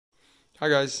Hi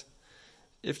guys,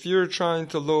 if you're trying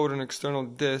to load an external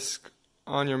disk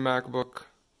on your MacBook,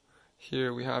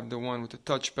 here we have the one with the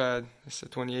touchpad. It's a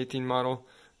 2018 model,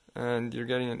 and you're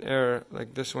getting an error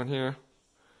like this one here.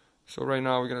 So right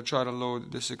now we're going to try to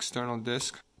load this external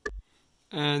disk,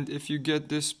 and if you get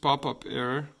this pop-up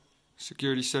error,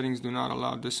 security settings do not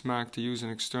allow this Mac to use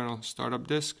an external startup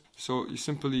disk. So you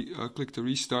simply click to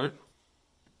restart,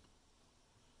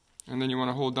 and then you want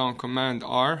to hold down Command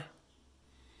R.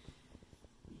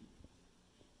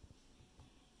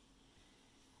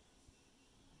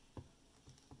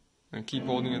 And keep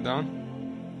holding it down.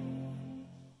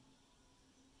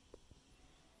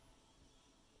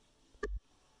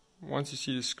 Once you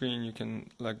see the screen, you can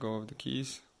let go of the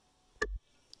keys.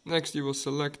 Next, you will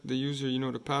select the user you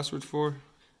know the password for,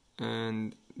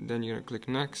 and then you're going to click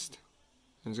next.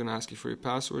 And it's going to ask you for your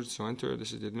password, so enter.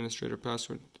 This is the administrator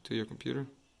password to your computer.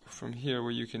 From here,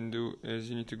 what you can do is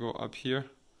you need to go up here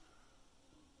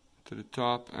to the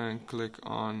top and click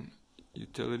on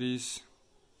Utilities.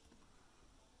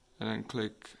 And then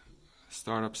click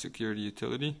Startup Security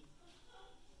Utility.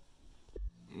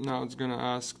 Now it's going to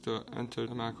ask to enter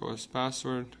the macOS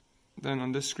password. Then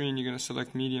on this screen you're going to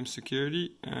select Medium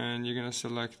Security, and you're going to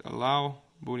select Allow,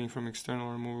 booting from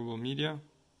external removable media.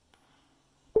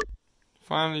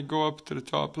 Finally, go up to the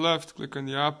top left, click on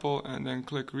the apple, and then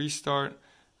click Restart,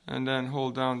 and then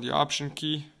hold down the Option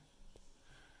key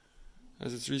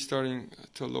as it's restarting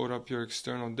to load up your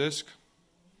external disk.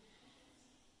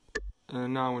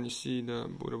 And now when you see the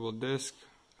bootable disk,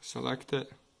 select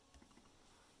it,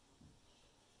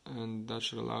 and that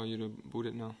should allow you to boot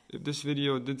it now. If this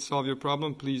video did solve your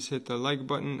problem, please hit the like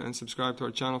button and subscribe to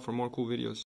our channel for more cool videos.